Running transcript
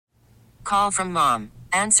Call from mom.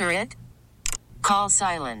 Answer it. Call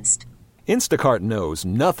silenced. Instacart knows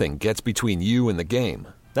nothing gets between you and the game.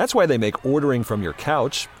 That's why they make ordering from your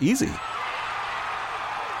couch easy.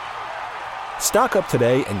 Stock up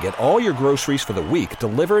today and get all your groceries for the week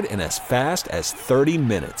delivered in as fast as 30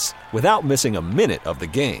 minutes without missing a minute of the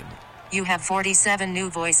game. You have 47 new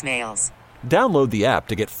voicemails. Download the app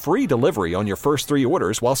to get free delivery on your first 3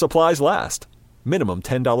 orders while supplies last. Minimum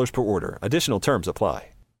 $10 per order. Additional terms apply.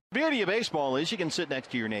 The beauty of baseball is you can sit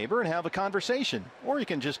next to your neighbor and have a conversation, or you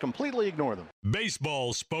can just completely ignore them.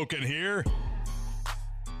 Baseball spoken here.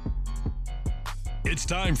 It's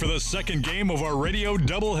time for the second game of our radio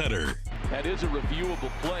doubleheader. That is a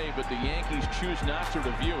reviewable play, but the Yankees choose not to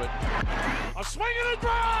review it. A swing and a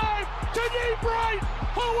drive to deep right,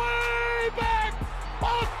 away back,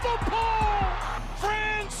 off the pole,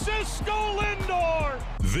 Francisco Lindor.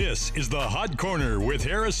 This is the Hot Corner with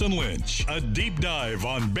Harrison Lynch, a deep dive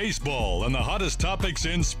on baseball and the hottest topics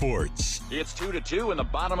in sports. It's 2-2 in the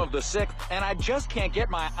bottom of the 6th, and I just can't get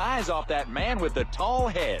my eyes off that man with the tall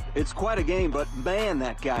head. It's quite a game, but man,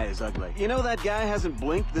 that guy is ugly. You know that guy hasn't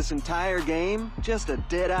blinked this entire game? Just a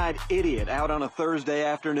dead-eyed idiot out on a Thursday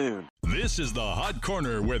afternoon. This is the Hot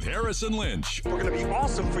Corner with Harrison Lynch. We're going to be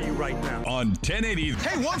awesome for you right now. On 1080.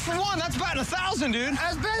 Hey, 1 for 1. That's batting 1,000, dude.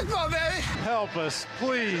 That's baseball, baby. Help us,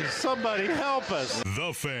 please. Somebody help us.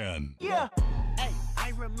 The Fan. Yeah. Hey,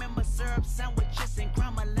 I remember syrup sandwiches and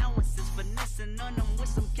crime allowances, finessing on them with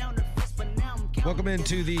some counterfeits, but now I'm counting. Welcome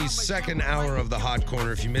into the second hour of the Hot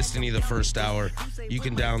Corner. If you missed any of the first hour, you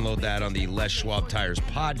can download that on the Les Schwab Tires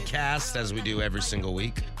podcast, as we do every single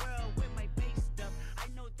week.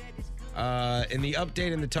 In the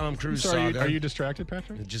update in the Tom Cruise saga. Are you distracted,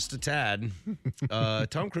 Patrick? Just a tad.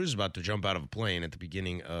 Tom Cruise is about to jump out of a plane at the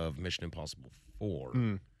beginning of Mission Impossible 4.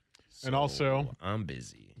 So and also, I'm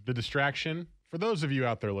busy. The distraction, for those of you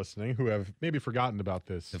out there listening who have maybe forgotten about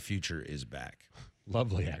this. The future is back.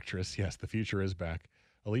 Lovely actress. Yes, the future is back.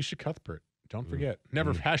 Alicia Cuthbert. Don't forget.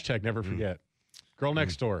 Never forget. Girl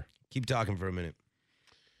Next Door. Keep talking for a minute.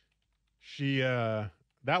 She,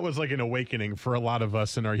 that was like an awakening for a lot of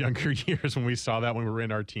us in our younger years when we saw that when we were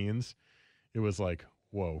in our teens. It was like,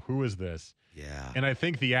 whoa, who is this? Yeah. And I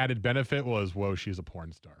think the added benefit was, whoa, she's a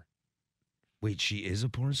porn star. Wait, she is a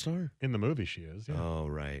porn star? In the movie, she is. Yeah. Oh,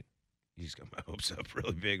 right. You just got my hopes up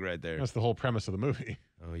really big right there. That's the whole premise of the movie.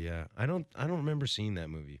 Oh, yeah. I don't remember seeing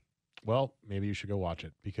that movie. Well, maybe you should go watch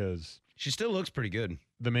it because she still looks pretty good.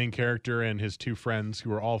 The main character and his 2 friends,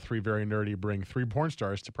 who are all 3 very nerdy, bring 3 porn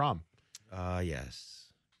stars to prom. Yes.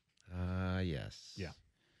 Yes. Yeah.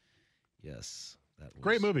 Yes. That was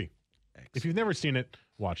great movie. Excellent. If you've never seen it,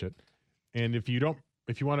 watch it. And if you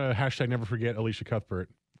want to hashtag never forget Alicia Cuthbert,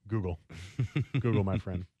 Google, my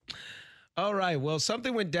friend. All right. Well,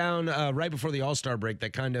 something went down right before the All-Star break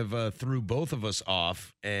that kind of threw both of us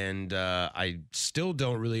off, and I still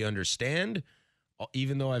don't really understand,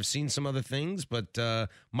 even though I've seen some other things. But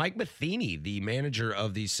Mike Matheny, the manager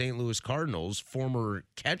of the St. Louis Cardinals, former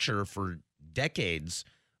catcher for decades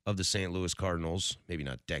of the St. Louis Cardinals, maybe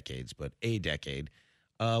not decades, but a decade,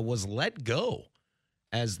 was let go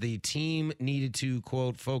as the team needed to,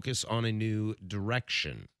 quote, focus on a new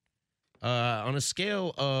direction. On a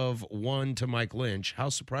scale of 1 to Mike Lynch, how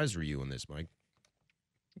surprised were you on this, Mike?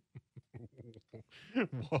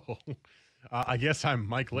 Whoa. I guess I'm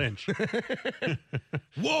Mike Lynch.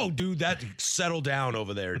 Whoa, dude, settle down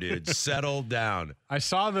over there, dude. Settle down. I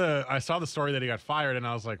saw the story that he got fired, and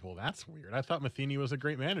I was like, well, that's weird. I thought Matheny was a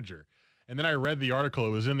great manager. And then I read the article.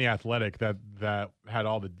 It was in The Athletic that had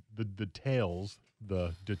all the details.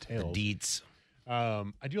 The details. The deets.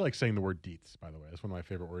 I do like saying the word deets, by the way. That's one of my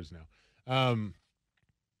favorite words now.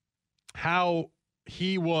 How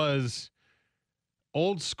he was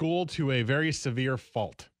old school to a very severe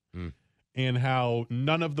fault. And how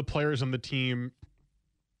none of the players on the team,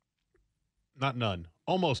 not none,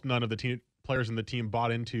 almost none of the players on the team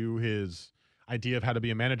bought into his idea of how to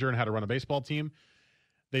be a manager and how to run a baseball team.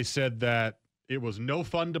 They said that it was no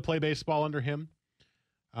fun to play baseball under him.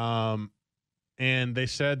 And they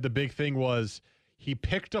said the big thing was he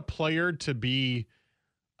picked a player to be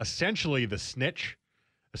essentially the snitch,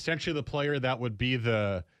 essentially the player that would be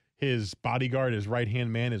his bodyguard, his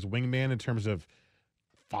right-hand man, his wingman in terms of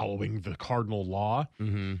following the Cardinal law.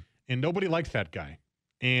 Mm-hmm. And nobody liked that guy.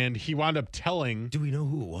 And he wound up telling... Do we know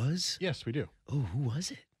who it was? Yes, we do. Oh, who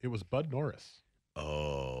was it? It was Bud Norris.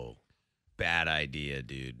 Oh, bad idea,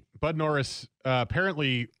 dude. Bud Norris,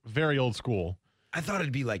 apparently very old school. I thought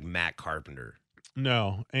it'd be like Matt Carpenter.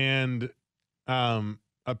 No. And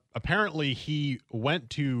apparently he went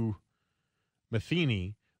to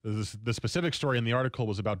Matheny. The specific story in the article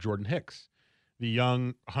was about Jordan Hicks. the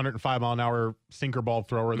young 105-mile-an-hour sinker ball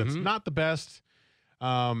thrower that's not the best.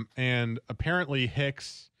 And apparently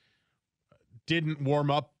Hicks didn't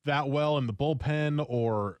warm up that well in the bullpen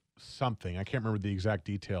or something. I can't remember the exact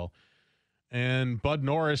detail. And Bud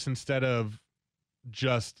Norris, instead of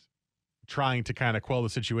just trying to kind of quell the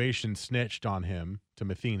situation, snitched on him to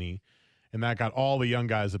Matheny. And that got all the young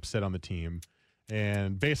guys upset on the team.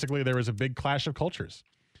 And basically there was a big clash of cultures.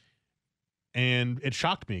 And it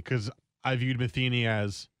shocked me because I viewed Matheny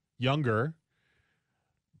as younger,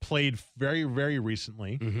 played very, very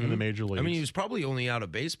recently in the major leagues. I mean, he was probably only out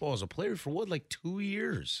of baseball as a player for like 2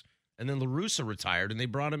 years. And then La Russa retired and they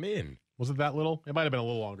brought him in. Was it that little? It might have been a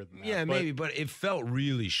little longer than that. Yeah, maybe, but it felt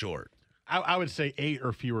really short. I would say 8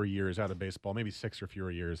 or fewer years out of baseball, maybe 6 or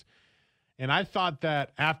fewer years. And I thought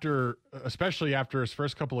that especially after his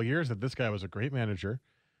first couple of years, that this guy was a great manager.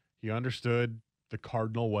 He understood the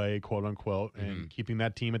Cardinal way, quote unquote, and keeping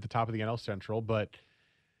that team at the top of the NL Central. But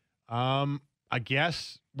I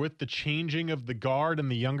guess with the changing of the guard and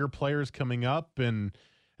the younger players coming up, and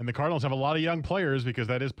the Cardinals have a lot of young players because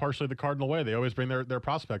that is partially the Cardinal way. They always bring their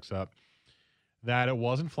prospects up. That it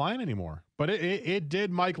wasn't flying anymore. But it did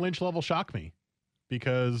Mike Lynch level shock me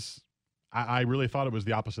because I really thought it was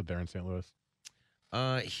the opposite there in St. Louis.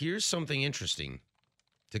 Here's something interesting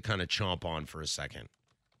to kind of chomp on for a second.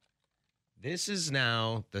 This is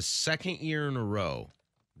now the second year in a row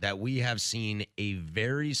that we have seen a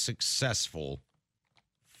very successful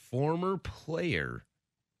former player,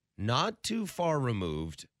 not too far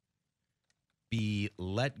removed, be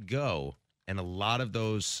let go. And a lot of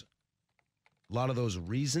those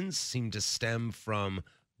reasons seem to stem from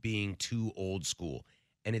being too old school.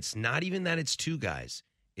 And it's not even that it's two guys.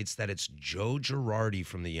 It's that it's Joe Girardi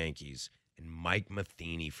from the Yankees and Mike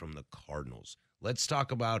Matheny from the Cardinals. Let's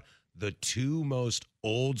talk about the two most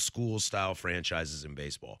old school style franchises in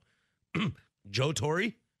baseball. Joe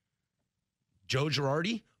Torre, Joe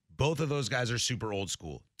Girardi, both of those guys are super old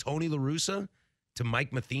school. Tony La Russa to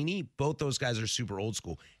Mike Matheny, both those guys are super old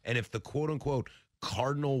school. And if the quote unquote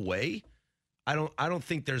Cardinal way, I don't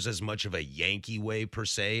think there's as much of a Yankee way per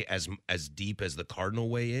se as deep as the Cardinal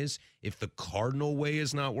way is. If the Cardinal way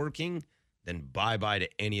is not working, then bye-bye to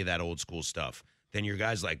any of that old school stuff. Then your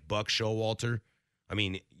guys like Buck Showalter. I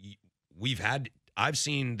mean, I've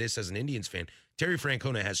seen this as an Indians fan. Terry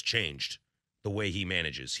Francona has changed the way he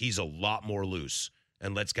manages. He's a lot more loose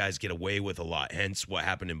and lets guys get away with a lot. Hence what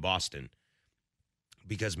happened in Boston.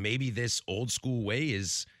 Because maybe this old school way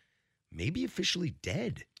is maybe officially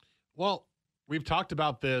dead. Well, we've talked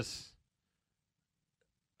about this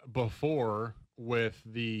before with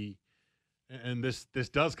and this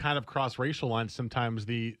does kind of cross racial lines sometimes,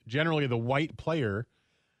 generally the white player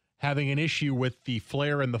having an issue with the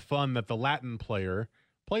flair and the fun that the Latin player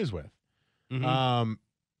plays with. And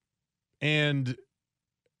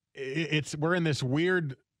we're in this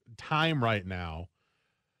weird time right now.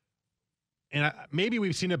 And maybe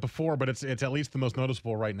we've seen it before, but it's at least the most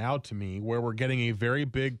noticeable right now to me, where we're getting a very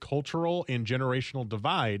big cultural and generational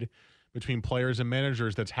divide between players and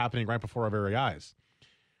managers that's happening right before our very eyes.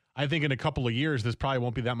 I think in a couple of years, this probably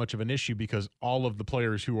won't be that much of an issue because all of the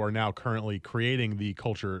players who are now currently creating the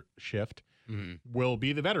culture shift will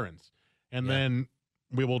be the veterans. And then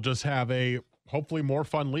we will just have a hopefully more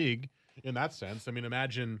fun league in that sense. I mean,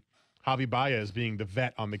 imagine Javi Baez being the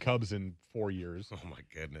vet on the Cubs in 4 years. Oh, my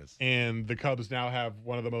goodness. And the Cubs now have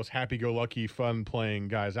one of the most happy-go-lucky, fun-playing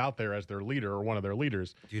guys out there as their leader or one of their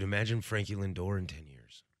leaders. Dude, imagine Frankie Lindor in 10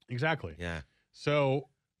 years. Exactly. Yeah. So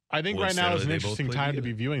I think right now is an interesting time to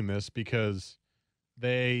be viewing this because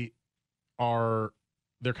they're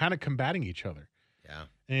kind of combating each other. Yeah.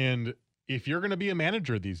 And if you're going to be a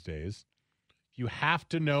manager these days, you have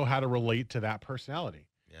to know how to relate to that personality.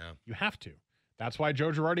 Yeah. You have to. That's why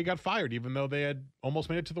Joe Girardi got fired, even though they had almost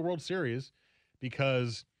made it to the World Series,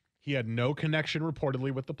 because he had no connection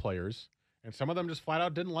reportedly with the players, and some of them just flat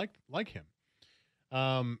out didn't like him.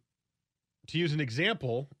 To use an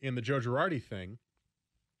example in the Joe Girardi thing,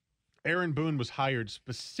 Aaron Boone was hired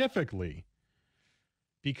specifically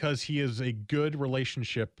because he is a good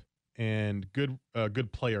relationship and good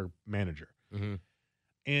player manager. Mm-hmm.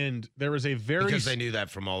 And there is a because they knew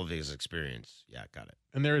that from all of his experience. Yeah, got it.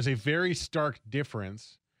 And there is a very stark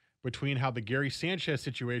difference between how the Gary Sanchez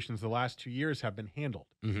situations the last 2 years have been handled.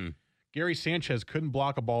 Mm-hmm. Gary Sanchez couldn't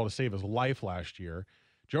block a ball to save his life last year.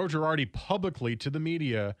 Joe Girardi publicly to the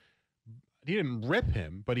media, he didn't rip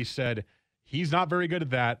him, but he said, he's not very good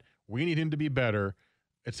at that. We need him to be better,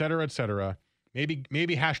 et cetera, et cetera. Maybe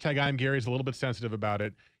hashtag I'm Gary's a little bit sensitive about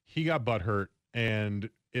it. He got butthurt, and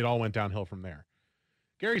it all went downhill from there.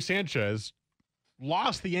 Gary Sanchez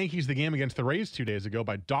lost the Yankees the game against the Rays 2 days ago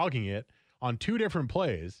by dogging it on 2 different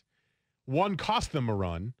plays. One cost them a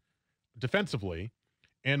run defensively,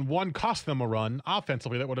 and one cost them a run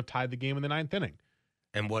offensively that would have tied the game in the 9th inning.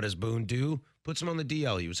 And what does Boone do? Puts him on the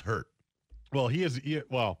DL. He was hurt. Well, he's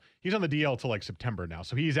on the DL till like September now,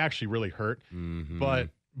 so he's actually really hurt. Mm-hmm. But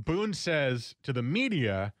Boone says to the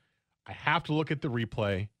media, I have to look at the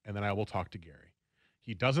replay, and then I will talk to Gary.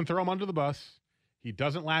 He doesn't throw him under the bus. He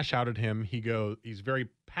doesn't lash out at him. He's very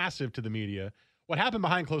passive to the media. What happened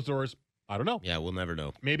behind closed doors, I don't know. Yeah, we'll never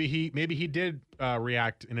know. Maybe he did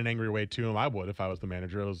react in an angry way to him. I would if I was the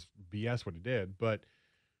manager. It was BS what he did. But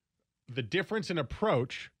the difference in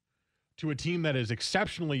approach to a team that is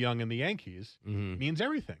exceptionally young in the Yankees means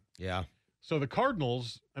everything. Yeah. So the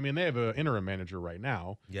Cardinals, I mean, they have an interim manager right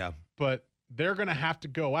now. Yeah. But they're going to have to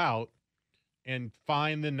go out and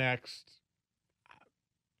find the next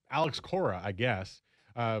Alex Cora, I guess.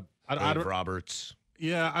 Dave Roberts.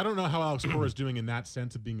 Yeah, I don't know how Alex Cora is doing in that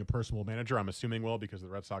sense of being a personal manager. I'm assuming well because the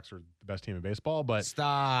Red Sox are the best team in baseball. But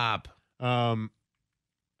stop. They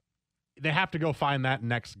have to go find that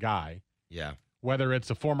next guy. Yeah. Whether it's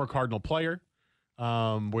a former Cardinal player,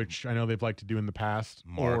 which I know they've liked to do in the past.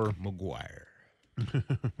 Mark McGuire.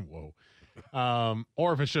 Whoa.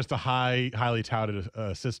 Or if it's just a highly touted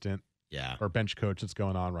assistant or bench coach that's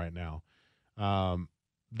going on right now.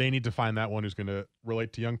 They need to find that one who's going to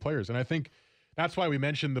relate to young players. And I think that's why we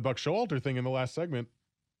mentioned the Buck Showalter thing in the last segment.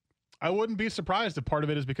 I wouldn't be surprised if part of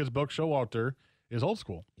it is because Buck Showalter is old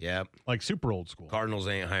school. Yeah. Like super old school. Cardinals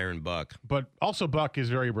ain't hiring Buck. But also Buck is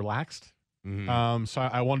very relaxed. Mm-hmm. So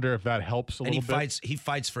I wonder if that helps a little bit. He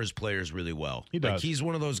fights for his players really well. He does. Like, he's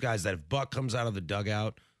one of those guys that if Buck comes out of the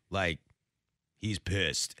dugout, like, he's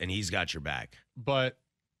pissed and he's got your back. But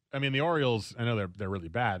I mean, the Orioles, I know they're really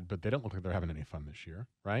bad, but they don't look like they're having any fun this year,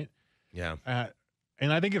 right? Yeah.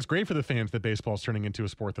 And I think it's great for the fans that baseball is turning into a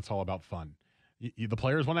sport that's all about fun. The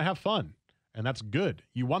players want to have fun, and that's good.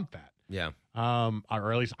 You want that. Yeah.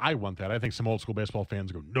 Or at least I want that. I think some old school baseball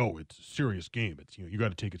fans go, no, it's a serious game. It's you got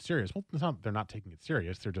to take it serious. Well, they're not taking it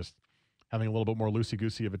serious. They're just having a little bit more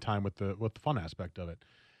loosey-goosey of a time with the fun aspect of it.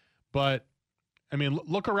 But, I mean,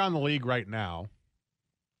 look around the league right now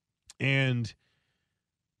and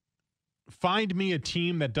find me a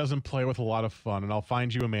team that doesn't play with a lot of fun, and I'll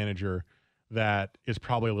find you a manager that is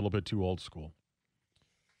probably a little bit too old school.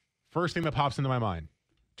 First thing that pops into my mind,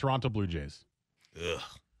 Toronto Blue Jays. Ugh.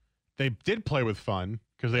 They did play with fun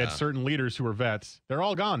because they had certain leaders who were vets. They're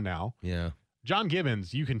all gone now. Yeah. John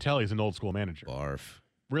Gibbons, you can tell he's an old school manager. Barf.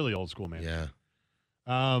 Really old school manager.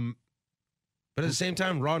 Yeah. But at the same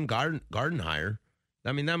time, Ron Gardenhire,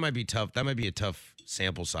 I mean, that might be tough. That might be a tough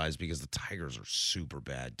sample size because the Tigers are super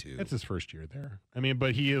bad too. It's his first year there. I mean,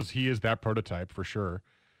 but he is that prototype for sure.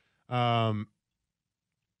 Trying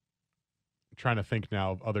to think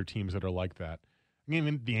now of other teams that are like that. I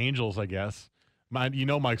mean, the Angels, I guess. Mike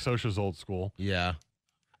Scioscia's old school. Yeah.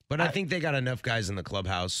 But I think they got enough guys in the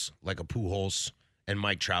clubhouse, like a Pujols, and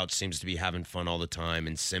Mike Trout seems to be having fun all the time,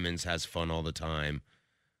 and Simmons has fun all the time.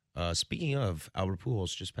 Speaking of, Albert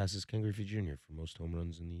Pujols just passes Ken Griffey Jr. for most home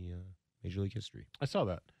runs in the Major League history. I saw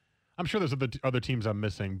that. I'm sure there's other teams I'm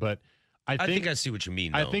missing, but I think I see what you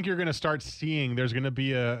mean, though. I think you're going to start seeing there's going to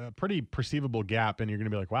be a pretty perceivable gap, and you're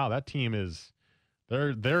going to be like, wow, that team is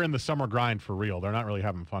they're in the summer grind for real. They're not really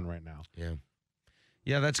having fun right now. Yeah.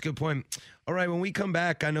 Yeah, that's a good point. All right, when we come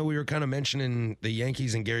back, I know we were kind of mentioning the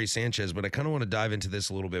Yankees and Gary Sanchez, but I kind of want to dive into this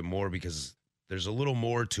a little bit more because there's a little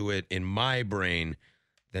more to it in my brain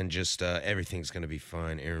than just everything's going to be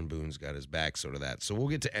fine. Aaron Boone's got his back, sort of that. So we'll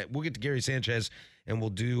get to Gary Sanchez, and we'll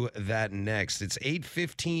do that next. It's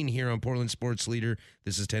 8:15 here on Portland Sports Leader.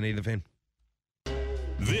 This is 1080 The Fan.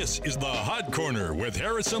 This is the Hot Corner with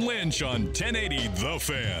Harrison Lynch on 1080 The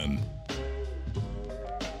Fan.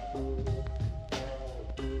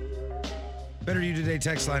 Better You Today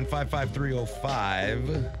text line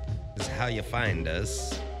 55305 is how you find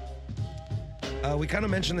us. We kind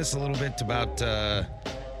of mentioned this a little bit about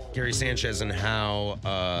Gary Sanchez and how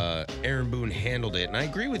Aaron Boone handled it. And I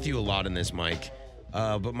agree with you a lot in this, Mike.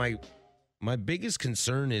 But my biggest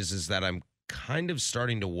concern is that I'm kind of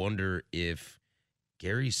starting to wonder if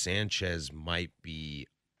Gary Sanchez might be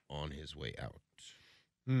on his way out.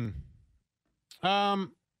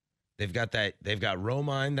 They've got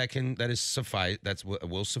Romine that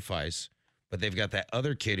will suffice, but they've got that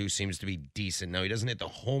other kid who seems to be decent. Now he doesn't hit the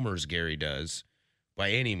homers Gary does by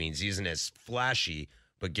any means. He isn't as flashy,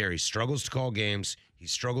 but Gary struggles to call games. He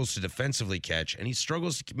struggles to defensively catch, and he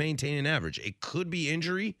struggles to maintain an average. It could be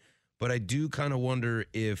injury, but I do kind of wonder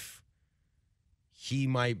if he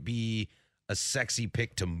might be a sexy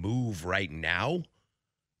pick to move right now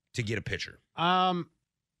to get a pitcher.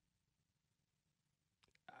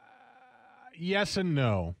 Yes and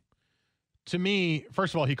no. To me,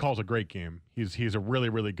 first of all, he calls a great game. He's a really,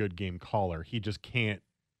 really good game caller. He just can't.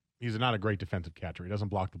 He's not a great defensive catcher. He doesn't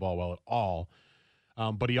block the ball well at all.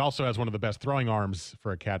 But he also has one of the best throwing arms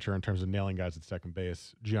for a catcher in terms of nailing guys at second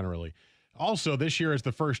base generally. Also, this year is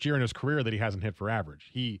the first year in his career that he hasn't hit for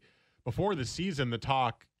average. Before the season, the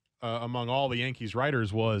talk among all the Yankees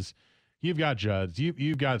writers was, you've got Judge,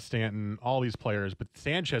 you've got Stanton, all these players, but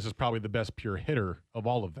Sanchez is probably the best pure hitter of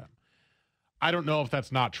all of them. I don't know if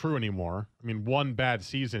that's not true anymore. I mean, one bad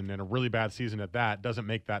season and a really bad season at that doesn't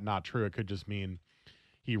make that not true. It could just mean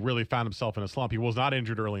he really found himself in a slump. He was not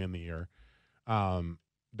injured early in the year.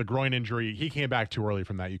 The groin injury, he came back too early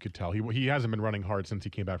from that, you could tell. He hasn't been running hard since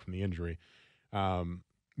he came back from the injury,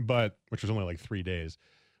 but which was only like 3 days.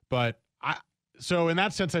 But so in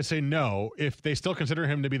that sense, I say no. If they still consider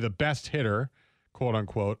him to be the best hitter, quote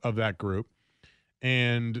unquote, of that group,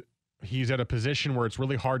 and he's at a position where it's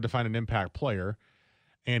really hard to find an impact player,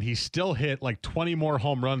 and he still hit like 20 more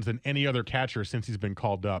home runs than any other catcher since he's been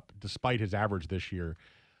called up, despite his average this year,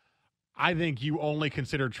 I think you only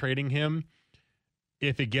consider trading him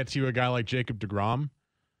if it gets you a guy like Jacob deGrom.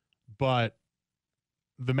 But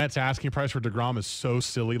the Mets asking price for deGrom is so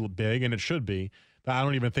silly big, and it should be, that I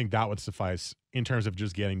don't even think that would suffice in terms of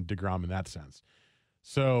just getting deGrom in that sense.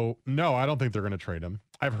 So no, I don't think they're going to trade him.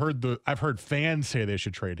 I've heard fans say they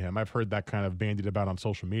should trade him. I've heard that kind of bandied about on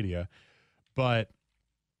social media, but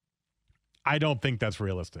I don't think that's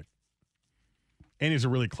realistic. And he's a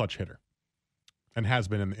really clutch hitter, and has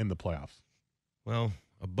been in the playoffs. Well,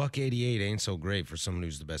 $188 ain't so great for someone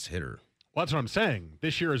who's the best hitter. Well, that's what I'm saying.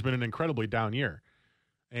 This year has been an incredibly down year,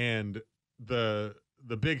 and the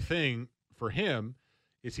big thing for him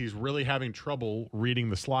is he's really having trouble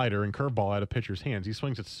reading the slider and curveball out of pitchers' hands. He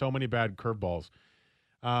swings at so many bad curveballs,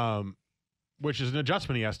 which is an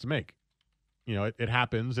adjustment he has to make. You know, it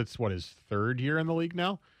happens. It's his third year in the league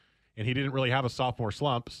now, and he didn't really have a sophomore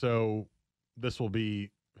slump, so this will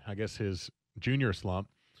be, I guess, his junior slump,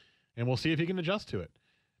 and we'll see if he can adjust to it.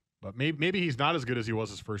 But maybe he's not as good as he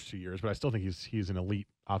was his first 2 years, but I still think he's an elite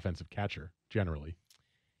offensive catcher generally.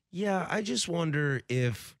 Yeah, I just wonder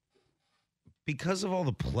if, because of all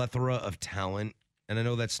the plethora of talent, and I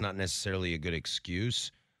know that's not necessarily a good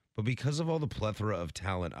excuse, but because of all the plethora of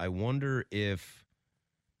talent, I wonder if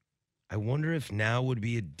now would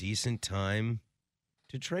be a decent time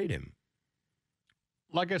to trade him.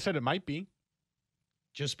 Like I said, it might be.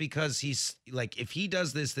 Just because he's, like, if he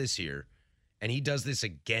does this year and he does this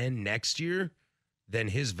again next year, then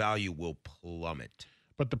his value will plummet.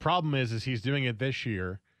 But the problem is he's doing it this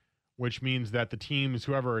year, which means that the teams,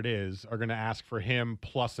 whoever it is, are going to ask for him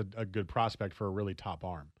plus a good prospect for a really top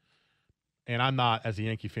arm. And I'm not, as a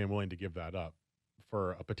Yankee fan, willing to give that up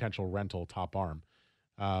for a potential rental top arm.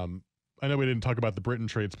 I know we didn't talk about the Britton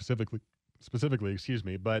trade specifically,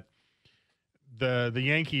 but the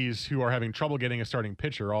Yankees, who are having trouble getting a starting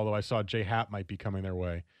pitcher, although I saw J. Happ might be coming their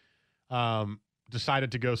way,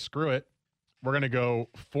 decided to go screw it. We're going to go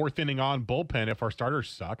fourth inning on bullpen if our starters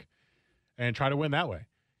suck and try to win that way.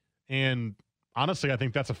 And honestly, I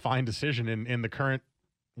think that's a fine decision in the current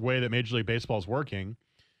way that Major League Baseball is working.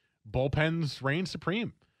 Bullpens reign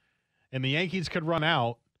supreme. And the Yankees could run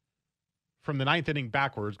out from the ninth inning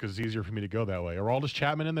backwards, because it's easier for me to go that way. Aroldis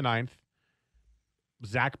Chapman in the ninth.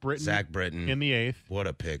 Zach Britton in the eighth. What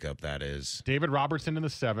a pickup that is. David Robertson in the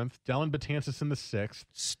seventh. Dylan Betances in the sixth.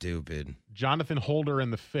 Stupid. Jonathan Holder in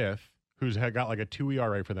the fifth, who's got like a 2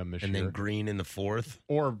 ERA for them this year. And then Green in the fourth.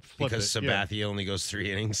 Or flip because Sabathia only goes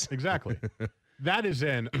 3 innings. Exactly. That is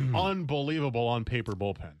an unbelievable on paper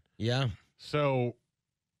bullpen. Yeah. So,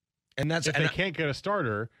 if they can't get a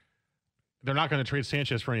starter, they're not going to trade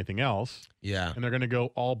Sanchez for anything else. Yeah. And they're going to go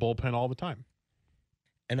all bullpen all the time.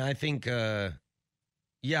 And I think,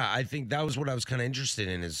 I think that was what I was kind of interested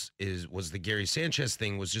in was the Gary Sanchez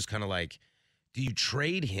thing, was just kind of like, do you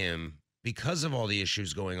trade him because of all the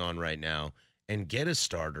issues going on right now and get a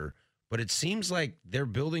starter? But it seems like they're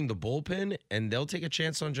building the bullpen, and they'll take a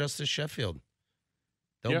chance on Justice Sheffield.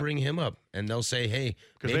 They'll bring him up, and they'll say, hey.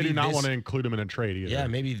 Because they do not want to include him in a trade either. Yeah,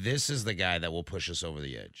 maybe this is the guy that will push us over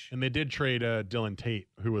the edge. And they did trade Dylan Tate,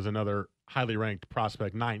 who was another highly ranked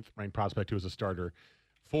prospect, 9th ranked prospect who was a starter,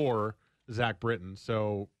 for Zach Britton.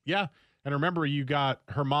 So, yeah. And remember, you got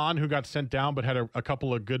Herman, who got sent down but had a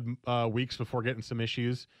couple of good weeks before getting some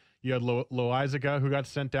issues. You had Loizaga, who got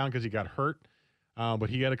sent down because he got hurt,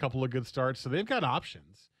 but he had a couple of good starts. So they've got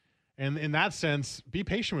options. And in that sense, be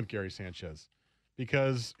patient with Gary Sanchez,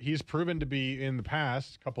 because he's proven to be, in the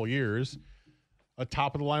past couple years, a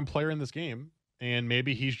top-of-the-line player in this game. And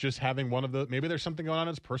maybe he's just having maybe there's something going on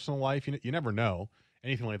in his personal life. You never know.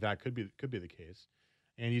 Anything like that could be the case.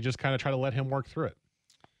 and you just kind of try to let him work through it.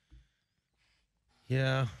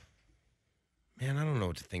 Yeah. Man, I don't know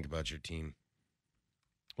what to think about your team.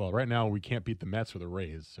 Well, right now we can't beat the Mets or the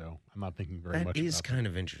Rays, so I'm not thinking very much. That is about kind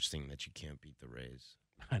of interesting that you can't beat the Rays.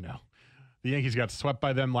 I know. The Yankees got swept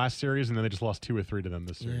by them last series, and then they just lost 2 or 3 to them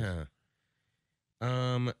this series. Yeah.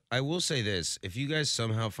 I will say this. If you guys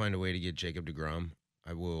somehow find a way to get Jacob deGrom,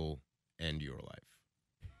 I will end your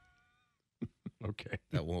life. Okay.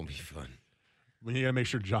 That won't be fun. Well, you got to make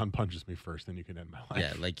sure John punches me first, then you can end my life.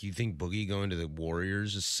 Yeah, like you think Boogie going to the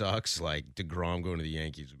Warriors just sucks? Like deGrom going to the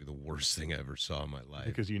Yankees would be the worst thing I ever saw in my life.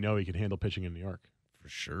 Because you know he can handle pitching in New York. For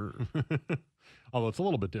sure. Although it's a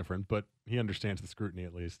little bit different, but he understands the scrutiny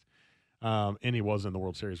at least. And he was in the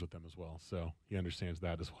World Series with them as well, so he understands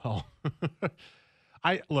that as well.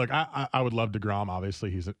 I would love DeGrom. Obviously,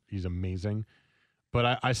 he's amazing.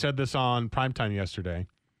 But I said this on Primetime yesterday,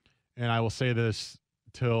 and I will say this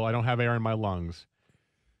till I don't have air in my lungs.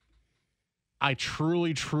 I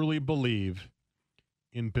truly, truly believe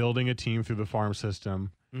in building a team through the farm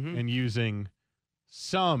system and using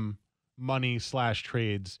some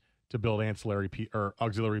money/trades to build ancillary or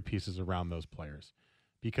auxiliary pieces around those players,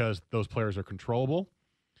 because those players are controllable.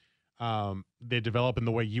 They develop in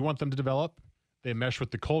the way you want them to develop. They mesh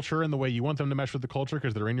with the culture in the way you want them to mesh with the culture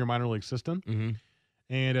because they're in your minor league system.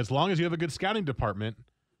 And as long as you have a good scouting department,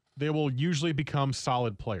 they will usually become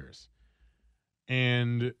solid players.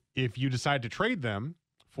 And if you decide to trade them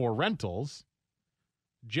for rentals,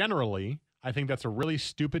 generally, I think that's a really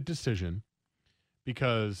stupid decision,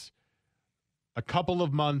 because a couple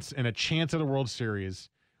of months and a chance at a World Series,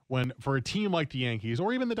 when for a team like the Yankees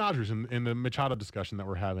or even the Dodgers in the Machado discussion that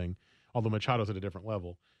we're having, although Machado's at a different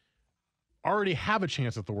level, already have a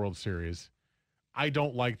chance at the World Series, I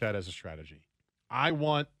don't like that as a strategy. I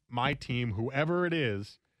want my team, whoever it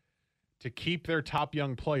is, to keep their top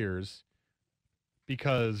young players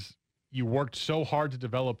because you worked so hard to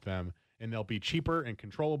develop them, and they'll be cheaper and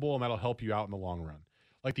controllable, and that'll help you out in the long run.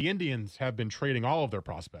 Like the Indians have been trading all of their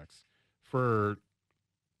prospects for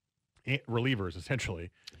relievers,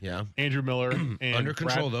 essentially. Yeah. Andrew Miller and under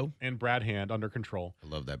control, though. And Brad Hand under control. I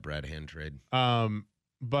love that Brad Hand trade.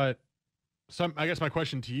 But I guess my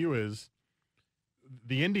question to you is,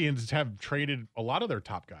 the Indians have traded a lot of their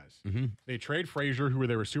top guys. They trade Frazier, who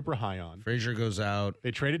they were super high on. Frazier goes out.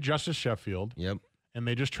 They traded Justice Sheffield. Yep. And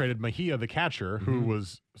they just traded Mejia, the catcher, who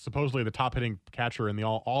was supposedly the top hitting catcher in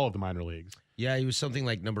all of the minor leagues. Yeah, he was something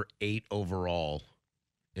like number 8 overall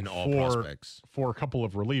in all prospects. For a couple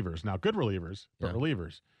of relievers. Now, good relievers, but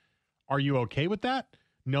relievers. Are you okay with that?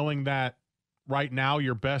 Knowing that right now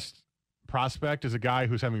your best prospect is a guy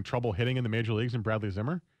who's having trouble hitting in the major leagues in Bradley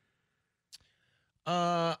Zimmer?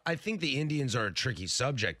 I think the Indians are a tricky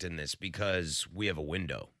subject in this because we have a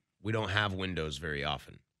window. We don't have windows very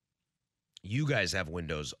often. You guys have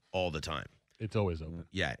windows all the time. It's always open.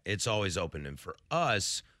 Yeah, it's always open. And for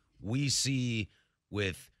us, we see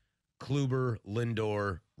with Kluber,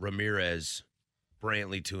 Lindor, Ramirez,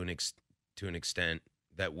 Brantley to an extent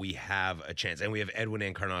that we have a chance. And we have Edwin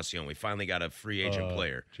Encarnacion. We finally got a free agent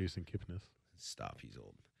player. Jason Kipnis. Stop, he's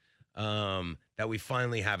old. That we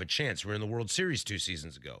finally have a chance. We're in the World Series 2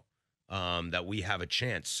 seasons ago. That we have a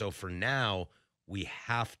chance. So for now, we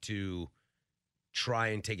have to try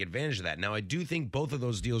and take advantage of that. Now, I do think both of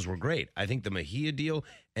those deals were great. I think the Mejia deal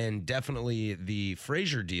and definitely the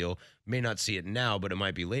Frazier deal, may not see it now, but it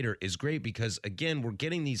might be later, is great because, again, we're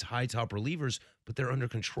getting these high top relievers, but they're under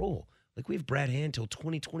control. Like, we have Brad Hand till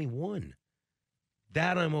 2021.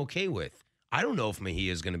 That I'm okay with. I don't know if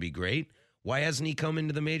Mejia is going to be great. Why hasn't he come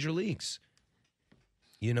into the major leagues?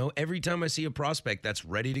 You know, every time I see a prospect that's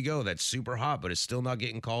ready to go, that's super hot, but is still not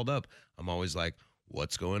getting called up, I'm always like,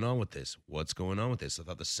 what's going on with this? What's going on with this? I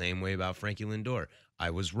thought the same way about Frankie Lindor. I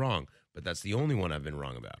was wrong, but that's the only one I've been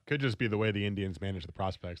wrong about. Could just be the way the Indians manage the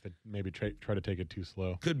prospects. That maybe try to take it too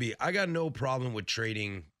slow. Could be. I got no problem with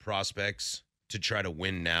trading prospects to try to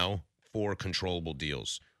win now for controllable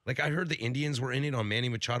deals. Like, I heard the Indians were in it on Manny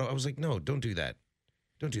Machado. I was like, no, don't do that.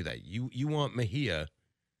 Don't do that. You want Mejia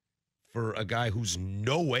for a guy who's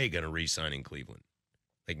no way going to re-sign in Cleveland.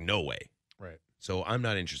 Like, no way. Right. So I'm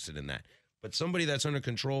not interested in that. But somebody that's under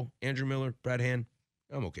control, Andrew Miller, Brad Hand,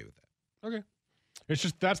 I'm okay with that. Okay. It's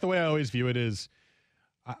just, that's the way I always view it is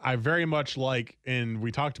I very much like, and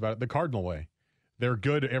we talked about it, the Cardinal way. They're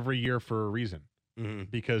good every year for a reason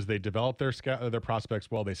because they develop their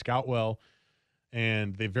prospects well, they scout well,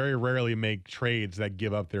 and they very rarely make trades that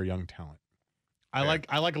give up their young talent. I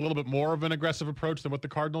like a little bit more of an aggressive approach than what the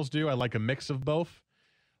Cardinals do. I like a mix of both,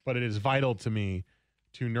 but it is vital to me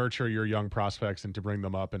to nurture your young prospects and to bring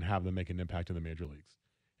them up and have them make an impact in the major leagues.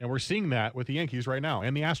 And we're seeing that with the Yankees right now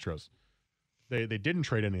and the Astros. They didn't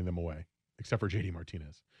trade any of them away, except for JD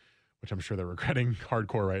Martinez, which I'm sure they're regretting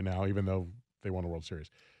hardcore right now, even though they won a World Series.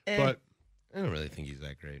 But I don't really think he's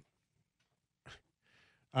that great.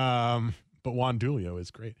 But Juan Julio is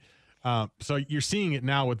great. So you're seeing it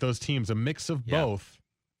now with those teams. A mix of both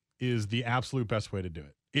is the absolute best way to do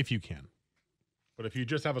it, if you can. But if you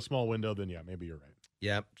just have a small window, then maybe you're right.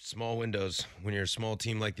 Yeah, small windows. When you're a small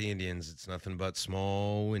team like the Indians, it's nothing but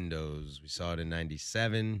small windows. We saw it in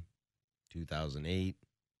 97, 2008,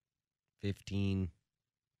 15,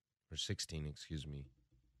 or 16, excuse me.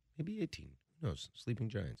 Maybe 18. Who knows? Sleeping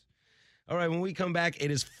Giants. All right, when we come back, it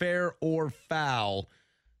is Fair or Foul,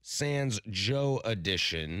 Sans Joe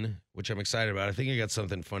edition, which I'm excited about. I think I got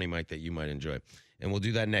something funny, Mike, that you might enjoy. And we'll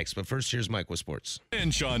do that next. But first, here's Mike with sports.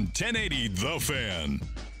 Inch on 1080 The Fan.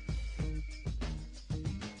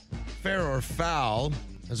 Fair or Foul,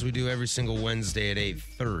 as we do every single Wednesday at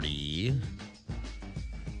 8:30.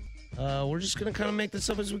 We're just going to kind of make this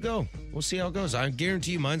up as we go. We'll see how it goes. I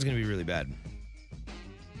guarantee you mine's going to be really bad.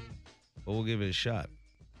 But we'll give it a shot.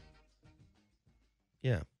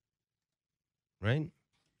 Yeah. Right?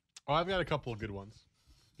 Oh, I've got a couple of good ones.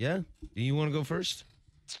 Yeah? Do you want to go first?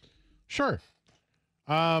 Sure.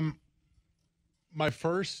 My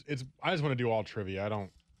first, I just want to do all trivia. I don't,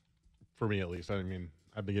 for me at least. I mean,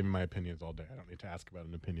 I've been giving my opinions all day. I don't need to ask about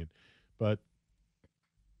an opinion. But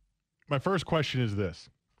my first question is this.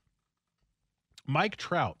 Mike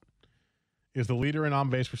Trout is the leader in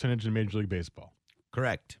on-base percentage in Major League Baseball.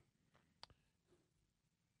 Correct.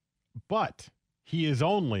 But he is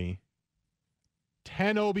only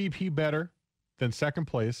 10 OBP better than second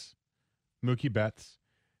place, Mookie Betts,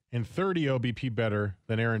 and 30 OBP better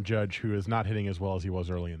than Aaron Judge, who is not hitting as well as he was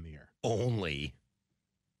early in the year. Only.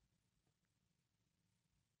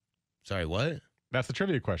 Sorry, what? That's the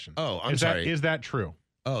trivia question. Oh, I'm sorry. Is that true?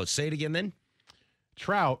 Oh, say it again then.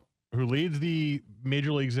 Trout, who leads the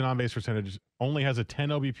major leagues in on-base percentage, only has a 10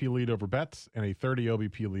 OBP lead over Betts and a 30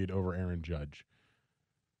 OBP lead over Aaron Judge.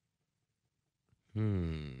 I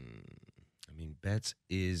mean, Betts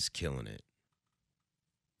is killing it.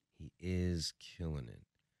 He is killing it.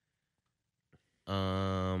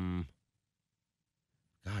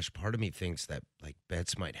 Gosh, part of me thinks that like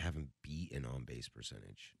Betts might have him beat in on-base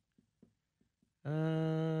percentage.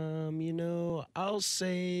 I'll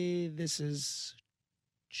say this is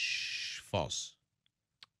false.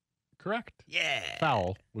 Correct. Yeah.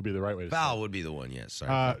 Foul would be the right way to say it. Foul would be the one, yes.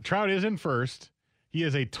 Sorry. Trout is in first. He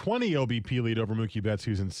has a 20 OBP lead over Mookie Betts,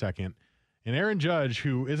 who's in second. And Aaron Judge,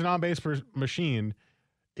 who is an on-base machine,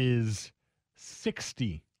 is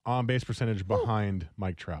 60 on-base percentage behind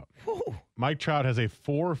Mike Trout. Woo. Mike Trout has a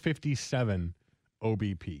 457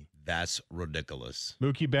 OBP. That's ridiculous.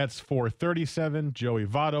 Mookie Betts, 437. Joey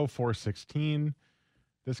Votto, 416.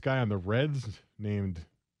 This guy on the Reds named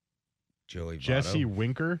Joey Votto. Jesse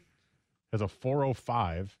Winker has a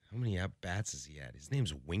 405. How many at-bats is he at? His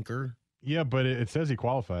name's Winker? Yeah, but it says he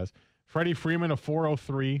qualifies. Freddie Freeman, a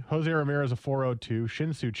 403. Jose Ramirez, a 402.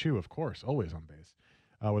 Shin-Soo Choo, of course, always on base,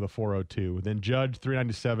 with a 402. Then Judge,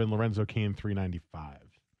 397. Lorenzo Cain, 395.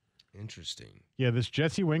 Interesting. Yeah, this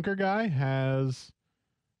Jesse Winker guy has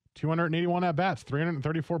 281 at-bats,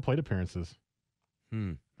 334 plate appearances.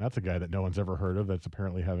 That's a guy that no one's ever heard of that's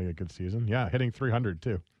apparently having a good season. Yeah, hitting 300,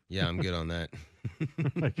 too. Yeah, I'm good on that.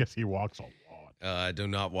 I guess he walks a lot. I do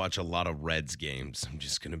not watch a lot of Reds games. I'm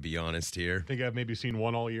just going to be honest here. I think I've maybe seen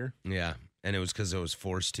one all year. Yeah, and it was because I was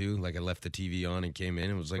forced to. Like, I left the TV on and came in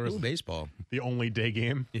and was like, ooh, baseball. The only day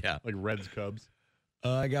game? Yeah. Like Reds-Cubs?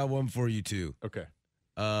 I got one for you, too. Okay.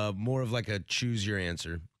 More of like a choose your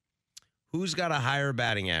answer. Who's got a higher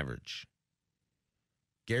batting average?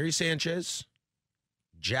 Gary Sanchez,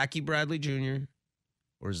 Jackie Bradley Jr.,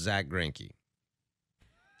 or Zach Greinke?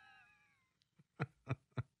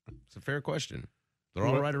 It's a fair question. They're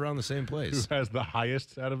all right around the same place. Who has the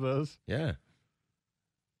highest out of those? Yeah.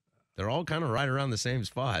 They're all kind of right around the same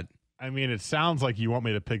spot. I mean, it sounds like you want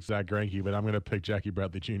me to pick Zach Greinke, but I'm going to pick Jackie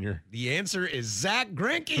Bradley Jr. The answer is Zach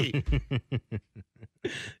Greinke.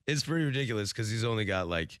 It's pretty ridiculous because he's only got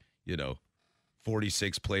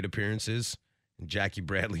 46 plate appearances, and Jackie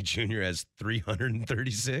Bradley Jr. has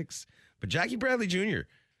 336. But Jackie Bradley Jr.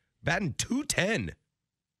 batting .210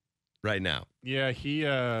 right now. Yeah,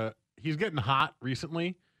 he's getting hot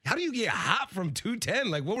recently. How do you get hot from 210?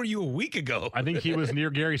 Like, what were you a week ago? I think he was near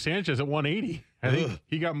Gary Sanchez at 180. I think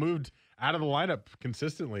he got moved out of the lineup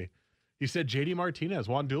consistently. He said JD Martinez,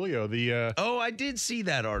 Juan Julio, I did see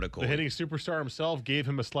that article. The hitting superstar himself gave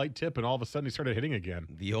him a slight tip, and all of a sudden he started hitting again.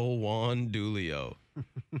 The old Juan Julio.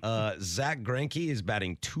 Zach Greinke is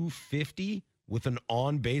batting .250 with an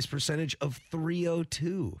on-base percentage of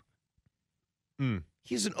 .302.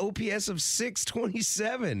 He's an OPS of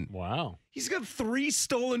 627. Wow. He's got 3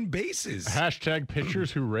 stolen bases. Hashtag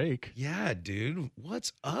pitchers who rake. Yeah, dude.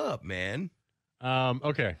 What's up, man?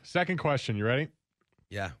 Okay, second question. You ready?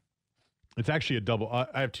 Yeah. It's actually a double. I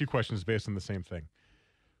have 2 questions based on the same thing.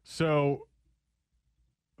 So,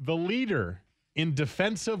 the leader in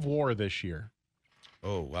defensive WAR this year.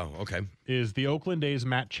 Oh, wow. Okay. Is the Oakland A's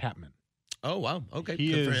Matt Chapman. Oh, wow. Okay.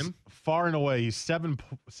 He Good is for him. far and away. He's 7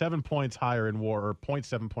 points higher in WAR, or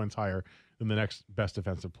 0.7 points higher than the next best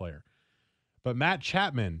defensive player. But Matt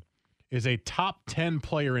Chapman is a top 10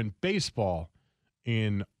 player in baseball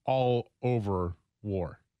in all over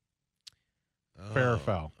WAR. Fair or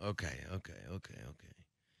foul? Okay.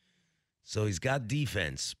 So he's got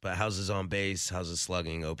defense, but how's his on base? How's his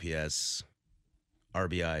slugging, OPS,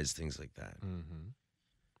 RBIs, things like that?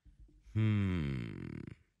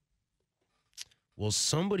 Well,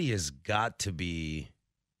 somebody has got to be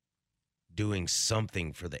doing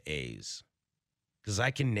something for the A's, because I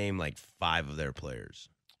can name like 5 of their players.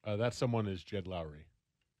 That someone is Jed Lowry.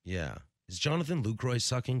 Yeah. Is Jonathan Lucroy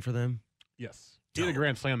sucking for them? Yes. He had a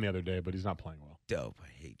grand slam the other day, but he's not playing well. Dope. I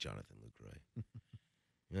hate Jonathan Lucroy.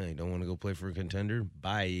 Yeah, you don't want to go play for a contender?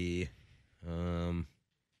 Bye.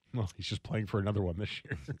 Well, he's just playing for another one this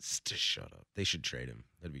year. Just shut up. They should trade him.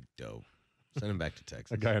 That'd be dope. Send him back to Texas.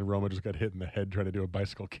 That guy in Roma just got hit in the head trying to do a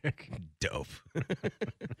bicycle kick. Dope.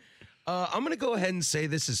 I'm going to go ahead and say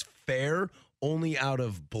this is fair only out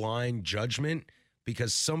of blind judgment,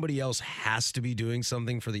 because somebody else has to be doing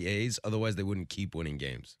something for the A's. Otherwise, they wouldn't keep winning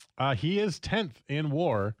games. He is 10th in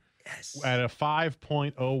WAR at a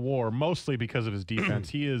 5.0 WAR, mostly because of his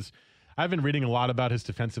defense. I've been reading a lot about his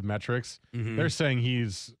defensive metrics. They're saying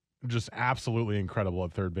he's just absolutely incredible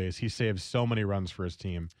at third base. He saves so many runs for his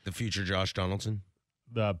team. The future Josh Donaldson?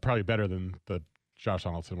 Probably better than the Josh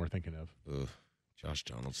Donaldson we're thinking of. Ugh, Josh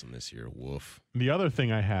Donaldson this year. Woof. The other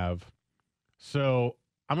thing I have, so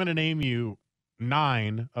I'm going to name you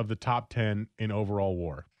 9 of the top 10 in overall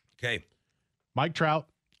WAR. Okay. Mike Trout.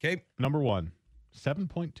 Okay. Number 1,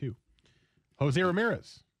 7.2. Jose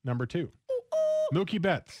Ramirez, number 2. Mookie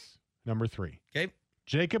Betts, number 3. Okay.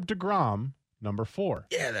 Jacob deGrom, number 4.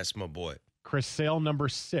 Yeah, that's my boy. Chris Sale, number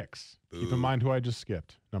 6. Boo. Keep in mind who I just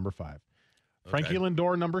skipped, number 5. Frankie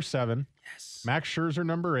Lindor, number 7. Yes. Max Scherzer,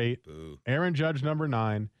 number 8. Boo. Aaron Judge, number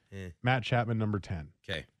 9. Matt Chapman, number 10.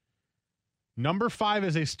 Okay. Number 5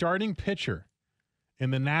 is a starting pitcher in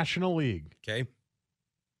the National League. Okay.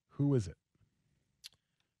 Who is it?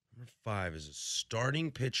 Number 5 is a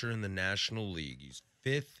starting pitcher in the National League. He's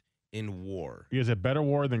 5th in WAR. He has a better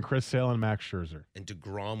WAR than Chris Sale and Max Scherzer. And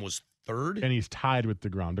DeGrom was 3rd? And he's tied with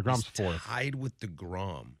DeGrom. DeGrom's 4th. Tied with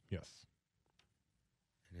DeGrom. Yes.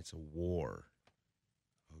 And it's a WAR.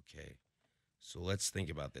 Okay. So let's think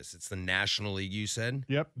about this. It's the National League, you said?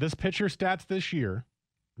 Yep. This pitcher stats this year,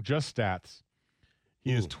 just stats.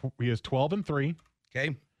 He is 12-3.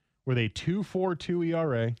 Okay. With a 2.42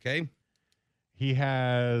 ERA. Okay. He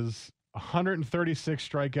has 136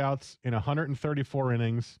 strikeouts in 134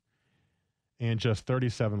 innings and just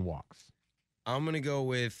 37 walks. I'm going to go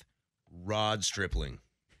with Rod Stripling.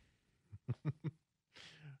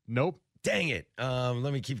 Nope. Dang it.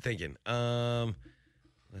 Let me keep thinking.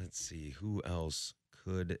 Let's see. Who else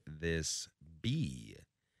could this be?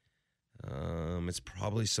 It's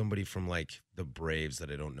probably somebody from like the Braves that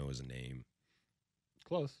I don't know his name.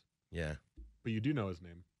 Close. Yeah. But you do know his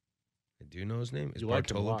name. I do know his name. Is You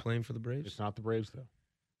like him a Bartolo lot. playing for the Braves? It's not the Braves, though.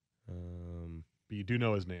 But you do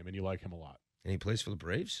know his name, and you like him a lot. And he plays for the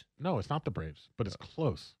Braves? No, it's not the Braves, but it's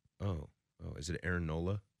close. Oh, is it Aaron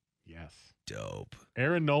Nola? Yes. Dope.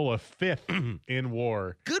 Aaron Nola, 5th in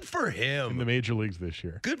WAR. Good for him. In the major leagues this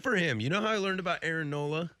year. Good for him. You know how I learned about Aaron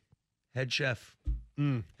Nola? Head chef.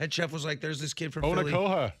 Head chef was like, there's this kid from Philly.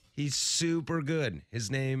 Onakoha. He's super good. His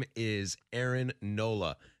name is Aaron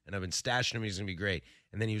Nola. And I've been stashing him. He's going to be great.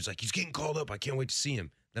 And then he was like, he's getting called up. I can't wait to see him.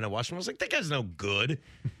 Then I watched him. I was like, that guy's no good.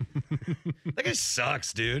 That guy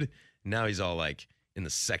sucks, dude. Now he's all like in the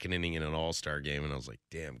 2nd inning in an all-star game. And I was like,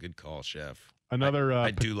 damn, good call, chef. Another. I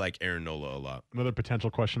do like Aaron Nola a lot. Another potential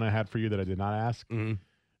question I had for you that I did not ask.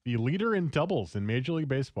 The leader in doubles in Major League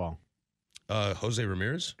Baseball. Jose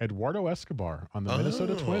Ramirez? Eduardo Escobar on the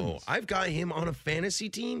Minnesota Twins. I've got him on a fantasy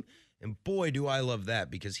team, and boy, do I love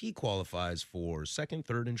that because he qualifies for 2nd,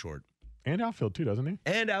 3rd, and short. And outfield, too, doesn't he?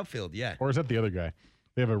 And outfield, yeah. Or is that the other guy?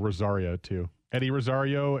 They have a Rosario, too. Eddie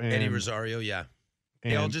Rosario, yeah.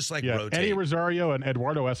 They all just rotate. Eddie Rosario and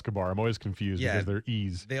Eduardo Escobar. I'm always confused because they're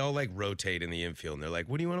E's. They all rotate in the infield, and they're like,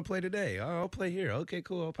 what do you want to play today? Oh, I'll play here. Okay,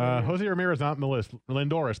 cool. I'll play here. Jose Ramirez not on the list.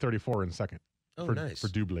 Lindor is 34 in 2nd. Oh, nice. For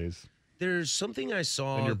doubles. There's something I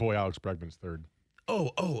saw. And your boy Alex Bregman's 3rd.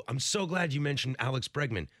 Oh, I'm so glad you mentioned Alex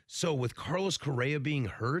Bregman. So with Carlos Correa being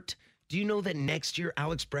hurt, do you know that next year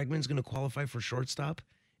Alex Bregman's going to qualify for shortstop?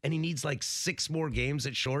 And he needs like 6 more games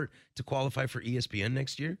at short to qualify for ESPN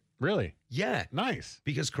next year? Really? Yeah. Nice.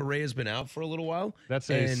 Because Correa's been out for a little while. That's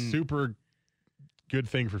a super good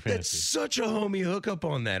thing for fantasy. That's such a homie hookup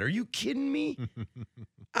on that. Are you kidding me?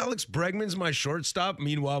 Alex Bregman's my shortstop.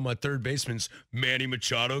 Meanwhile, my third baseman's Manny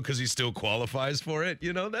Machado because he still qualifies for it.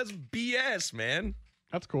 You know, that's BS, man.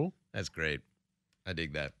 That's cool. That's great. I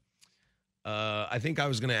dig that. I think I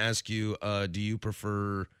was going to ask you, do you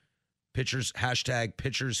prefer pitchers,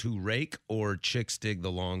 #pitchers who rake or chicks dig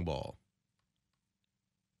the long ball?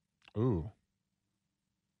 Ooh.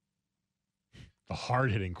 The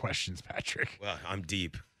hard-hitting questions, Patrick. Well, I'm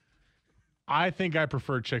deep. I think I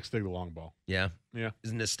prefer chicks dig the long ball. Yeah? Yeah.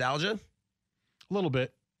 Is it nostalgia? A little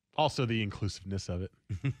bit. Also the inclusiveness of it.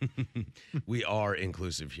 We are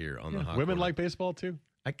inclusive here on the Hot Women Corner. like baseball too.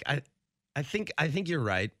 I think you're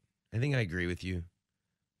right. I think I agree with you.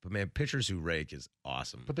 But man, pitchers who rake is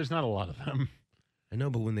awesome. But there's not a lot of them. I know,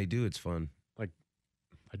 but when they do, it's fun. Like,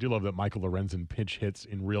 I do love that Michael Lorenzen pinch hits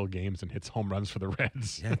in real games and hits home runs for the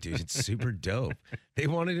Reds. Yeah, dude, it's super dope. They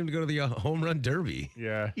wanted him to go to the home run derby.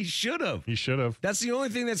 Yeah. He should have. He should have. That's the only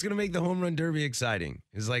thing that's going to make the home run derby exciting.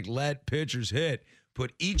 Is like, let pitchers hit.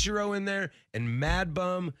 Put Ichiro in there and Mad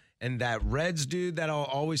Bum and that Reds dude that I'll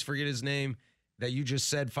always forget his name that you just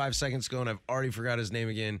said 5 seconds ago and I've already forgot his name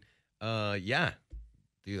again. Yeah,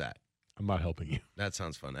 do that. I'm not helping you. That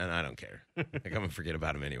sounds fun, and I don't care. Like, I'm going to forget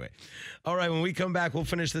about him anyway. All right, when we come back, we'll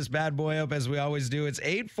finish this bad boy up as we always do. It's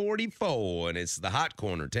 8:44, and it's the Hot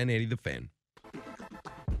Corner, 1080 The Fan.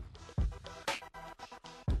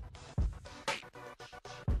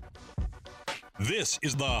 This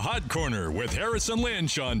is the Hot Corner with Harrison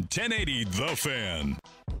Lynch on 1080 The Fan.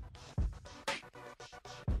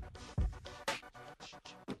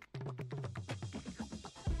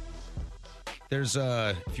 There's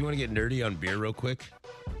if you want to get nerdy on beer real quick,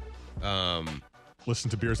 listen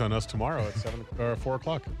to Beers on Us tomorrow at 4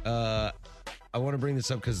 o'clock. I want to bring this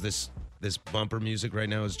up because this bumper music right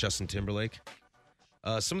now is Justin Timberlake.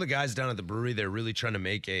 Some of the guys down at the brewery, they're really trying to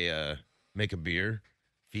make a beer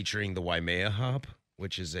featuring the Waimea hop,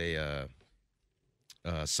 which is a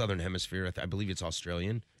Southern Hemisphere. I believe it's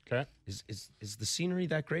Australian. Okay. Is the scenery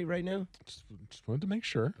that great right now? Just wanted to make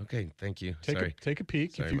sure. Okay, thank you. Take a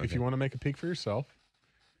peek if you want to make a peek for yourself.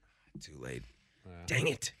 Too late. Dang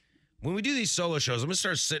it. When we do these solo shows, I'm going to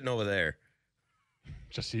start sitting over there.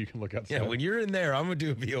 Just so you can look outside. Yeah, when you're in there, I'm going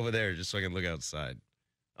to be over there just so I can look outside.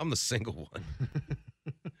 I'm the single one.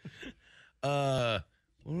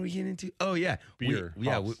 What are we getting into? Oh, yeah. Beer.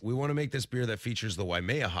 We want to make this beer that features the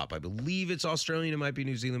Waimea hop. I believe it's Australian. It might be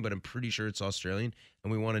New Zealand, but I'm pretty sure it's Australian.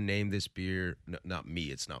 And we want to name this beer, not me,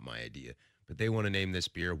 it's not my idea, but they want to name this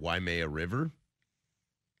beer Waimea River.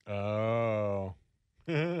 Oh.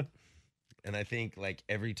 And I think like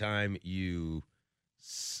every time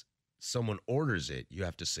someone orders it, you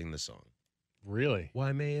have to sing the song. Really?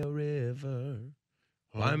 Waimea River.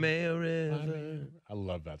 Waimea River. I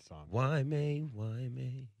love that song. Waimea.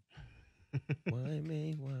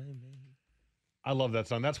 I love that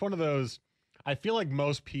song. That's one of those, I feel like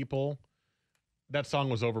most people, that song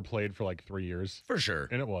was overplayed for like 3 years. For sure.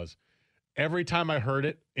 And it was. Every time I heard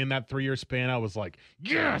it in that 3-year span, I was like,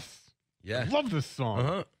 yes! Yeah. I love this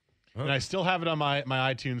song. And I still have it on my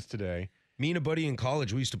iTunes today. Me and a buddy in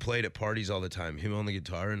college, we used to play it at parties all the time. Him on the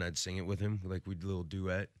guitar, and I'd sing it with him. Like, we'd do a little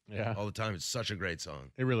duet. Yeah. All the time. It's such a great song.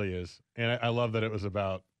 It really is. And I love that it was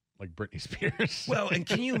about, like, Britney Spears. Well, and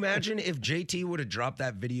can you imagine if JT would have dropped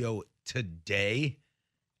that video today,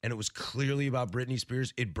 and it was clearly about Britney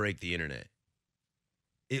Spears, it'd break the internet.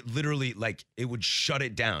 It literally, like, it would shut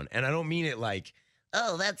it down. And I don't mean it like,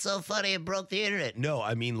 oh, that's so funny, it broke the internet. No,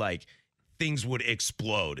 I mean, like, things would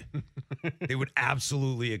explode. They would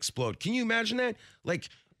absolutely explode. Can you imagine that? Like,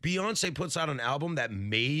 Beyonce puts out an album that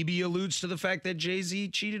maybe alludes to the fact that Jay-Z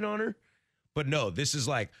cheated on her. But no, this is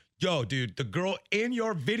like, yo, dude, the girl in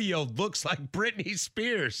your video looks like Britney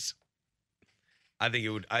Spears. I think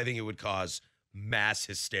it would cause mass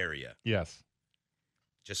hysteria. Yes.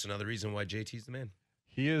 Just another reason why JT's the man.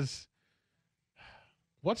 He is.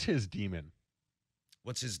 What's his demon?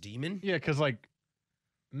 What's his demon? Yeah, because, like,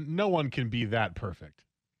 no one can be that perfect.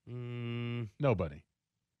 Nobody.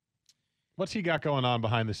 What's he got going on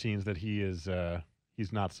behind the scenes that he is?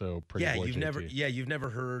 He's not so pretty. Yeah, boy you've JT. never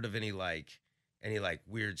heard of any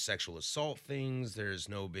weird sexual assault things. There's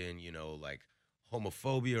been like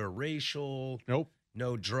homophobia or racial. Nope.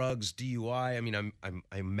 No drugs, DUI. I mean,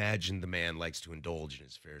 I imagine the man likes to indulge in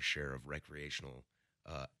his fair share of recreational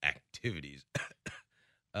activities.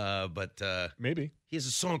 But maybe he has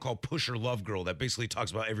a song called "Push Her Love Girl" that basically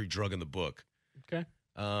talks about every drug in the book. Okay.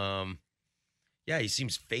 Yeah, he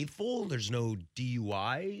seems faithful. There's no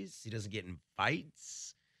DUIs. He doesn't get in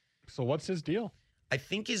fights. So what's his deal? I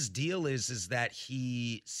think his deal is that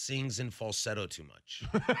he sings in falsetto too much.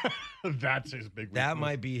 That's his big weakness. That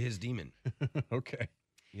might be his demon. Okay.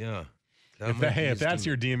 Yeah. If that's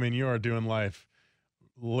your demon, you are doing life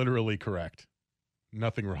literally correct.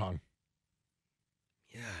 Nothing wrong.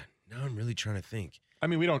 Yeah. Now I'm really trying to think. I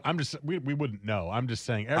mean, we wouldn't know. I'm just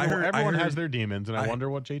saying everyone has their demons, and I wonder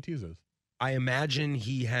what JT's is. I imagine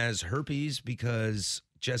he has herpes because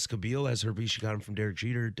Jessica Biel has herpes. She got him from Derek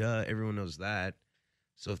Jeter. Duh. Everyone knows that.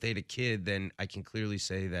 So if they had a kid, then I can clearly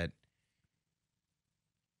say that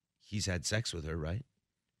he's had sex with her, right?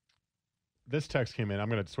 This text came in. I'm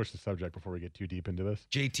going to switch the subject before we get too deep into this.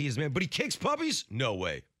 JT is man, but he kicks puppies? No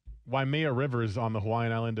way. Waimea River is on the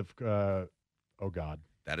Hawaiian island of, oh God.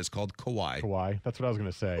 That is called Kauai. Kauai. That's what I was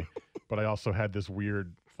going to say. But I also had this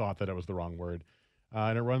weird thought that it was the wrong word.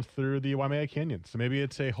 And it runs through the Waimea Canyon. So maybe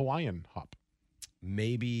it's a Hawaiian hop.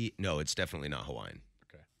 Maybe. No, it's definitely not Hawaiian.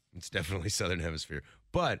 Okay. It's definitely Southern Hemisphere.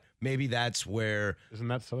 But maybe that's where. Isn't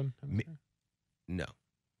that Southern Hemisphere? No.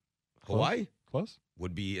 Close? Hawaii? Close?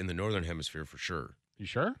 Would be in the Northern Hemisphere for sure. You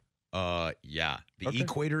sure? Yeah. The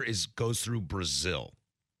equator goes through Brazil.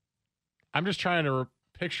 I'm just trying to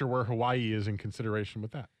picture where Hawaii is in consideration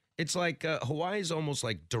with that. It's like Hawaii is almost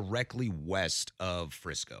like directly west of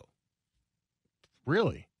Frisco.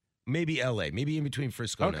 Really? Maybe LA. Maybe in between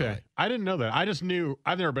Frisco and LA. I didn't know that. I just knew,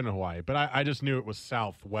 I've never been to Hawaii, but I just knew it was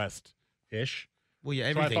southwest-ish. Well,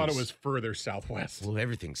 yeah, so I thought it was further southwest. Well,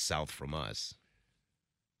 everything's south from us.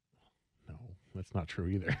 No, that's not true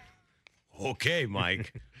either. Okay,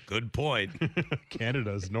 Mike. Good point.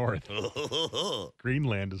 Canada's north.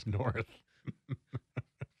 Greenland is north.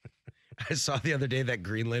 I saw the other day that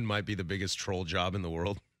Greenland might be the biggest troll job in the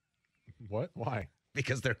world. What? Why?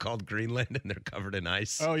 Because they're called Greenland and they're covered in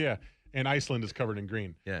ice. Oh, yeah. And Iceland is covered in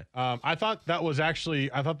green. Yeah. I thought that was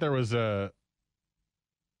actually, I think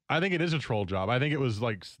it is a troll job. I think it was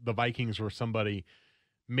like the Vikings where somebody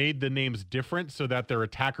made the names different so that their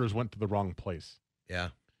attackers went to the wrong place. Yeah.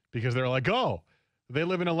 Because they're like, oh, they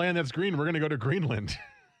live in a land that's green. We're going to go to Greenland.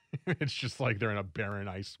 It's just like they're in a barren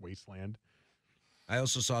ice wasteland. I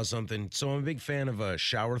also saw something. So I'm a big fan of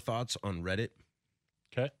shower thoughts on Reddit.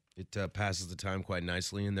 Okay. It passes the time quite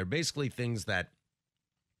nicely. And they're basically things that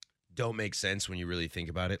don't make sense when you really think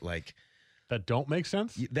about it. Like, that don't make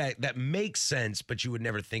sense? That makes sense, but you would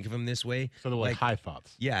never think of them this way. So they're like high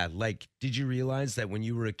thoughts. Yeah, like, did you realize that when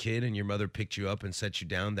you were a kid and your mother picked you up and set you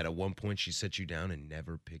down, that at one point she set you down and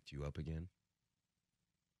never picked you up again?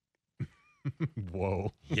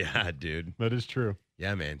 Whoa. Yeah, dude. That is true.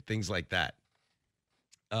 Yeah, man. Things like that.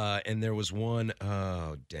 And there was one,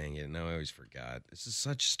 oh, dang it. Now I always forgot. This is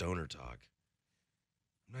such stoner talk.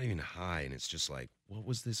 I'm not even high, and it's just like, what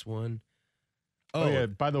was this one? Oh, yeah.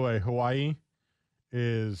 By the way, Hawaii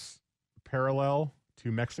is parallel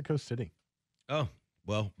to Mexico City. Oh,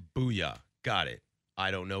 well, booyah. Got it.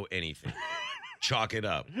 I don't know anything. Chalk it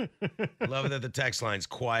up. Love that the text line's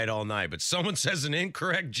quiet all night, but someone says an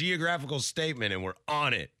incorrect geographical statement, and we're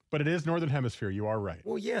on it. But it is Northern Hemisphere. You are right.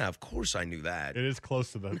 Well, yeah, of course I knew that. It is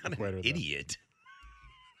close to the equator. An idiot.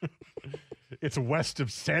 It's west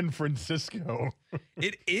of San Francisco.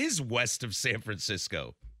 It is west of San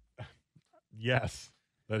Francisco. Yes,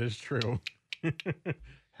 that is true.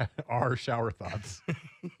 Our shower thoughts.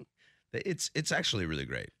 It's actually really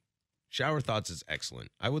great. Shower thoughts is excellent.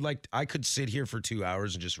 I could sit here for 2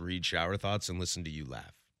 hours and just read shower thoughts and listen to you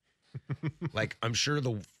laugh. Like, I'm sure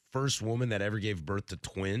the first woman that ever gave birth to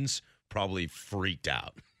twins probably freaked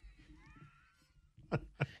out.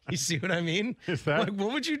 You see what I mean? Is that? Like,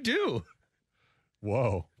 what would you do?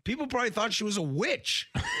 Whoa. People probably thought she was a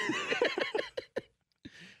witch.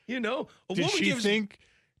 You know?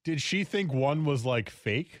 Did she think one was like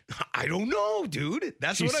fake? I don't know, dude.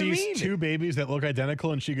 That's what I mean. She sees two babies that look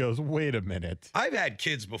identical and she goes, wait a minute. I've had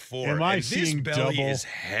kids before. Am I seeing this belly double? Is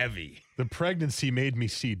heavy. The pregnancy made me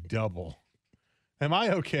see double. Am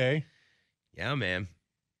I okay? Yeah, man.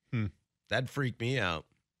 That freaked me out.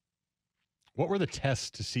 What were the tests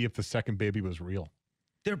to see if the second baby was real?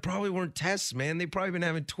 There probably weren't tests, man. They've probably been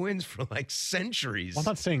having twins for like centuries. Well,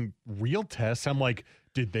 I'm not saying real tests. I'm like,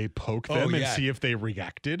 did they poke them and see if they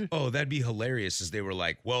reacted? Oh, that'd be hilarious. As they were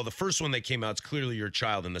like, well, the first one that came out is clearly your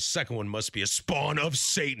child, and the second one must be a spawn of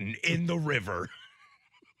Satan in the river.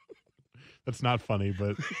 That's not funny,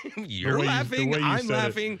 but you're laughing. I'm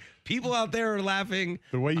laughing. People out there are laughing.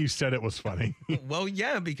 The way you said it was funny. Well,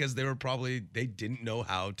 yeah, because they didn't know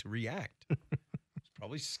how to react. It's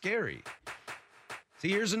probably scary. See,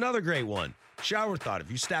 here's another great one. Shower thought. If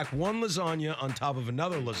you stack one lasagna on top of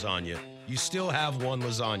another lasagna, you still have one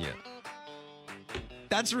lasagna.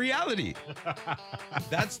 That's reality.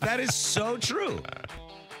 That is so true.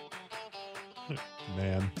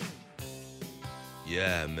 Man.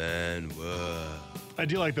 Yeah, man. Whoa. I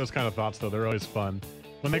do like those kind of thoughts, though. They're always fun.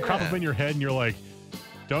 When they crop up in your head and you're like,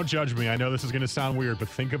 don't judge me. I know this is going to sound weird, but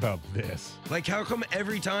think about this. Like, how come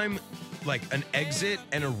every time, like, an exit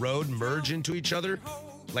and a road merge into each other,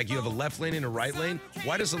 like you have a left lane and a right lane,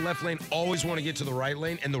 why does the left lane always want to get to the right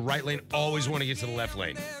lane and the right lane always want to get to the left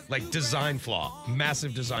lane? Like, design flaw.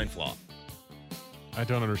 Massive design flaw. I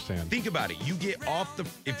don't understand. Think about it. You get off the,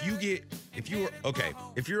 if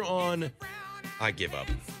you're on, I give up.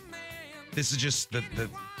 This is just the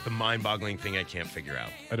mind-boggling thing I can't figure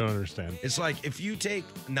out. I don't understand. It's like if you take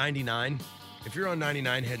 99, if you're on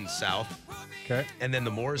 99 heading south, okay, and then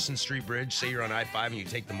the Morrison Street Bridge, say you're on I-5 and you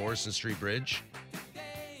take the Morrison Street Bridge,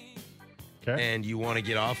 okay, and you want to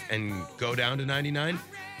get off and go down to 99,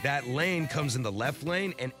 that lane comes in the left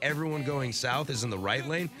lane and everyone going south is in the right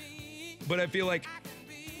lane. But I feel like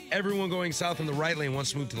everyone going south in the right lane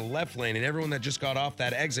wants to move to the left lane, and everyone that just got off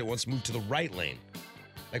that exit wants to move to the right lane.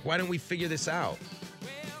 Like, why don't we figure this out?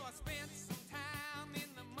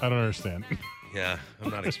 I don't understand. Yeah, I'm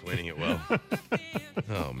not explaining it well.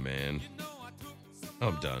 Oh, man.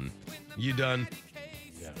 I'm done. You done?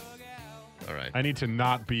 Yeah. All right. I need to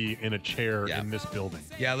not be in a chair in this building.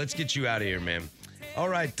 Yeah, let's get you out of here, man. All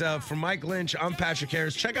right, for Mike Lynch, I'm Patrick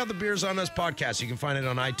Harris. Check out the Beers on Us podcast. You can find it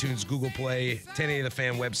on iTunes, Google Play, 1080 The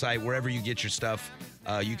Fan website, wherever you get your stuff.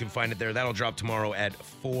 You can find it there. That'll drop tomorrow at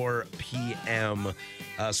 4 p.m.,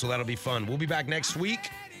 so that'll be fun. We'll be back next week.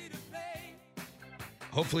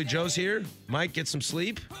 Hopefully Joe's here. Mike, get some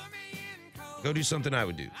sleep. Go do something I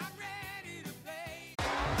would do.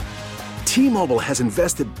 T-Mobile has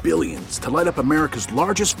invested billions to light up America's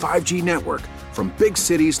largest 5G network, from big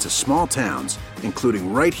cities to small towns,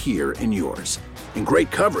 including right here in yours. And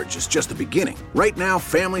great coverage is just the beginning. Right now,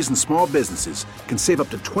 families and small businesses can save up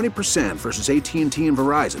to 20% versus AT&T and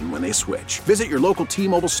Verizon when they switch. Visit your local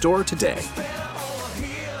T-Mobile store today.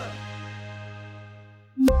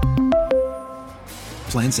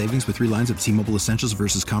 Plan savings with 3 lines of T-Mobile Essentials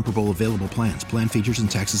versus comparable available plans. Plan features and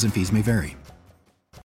taxes and fees may vary.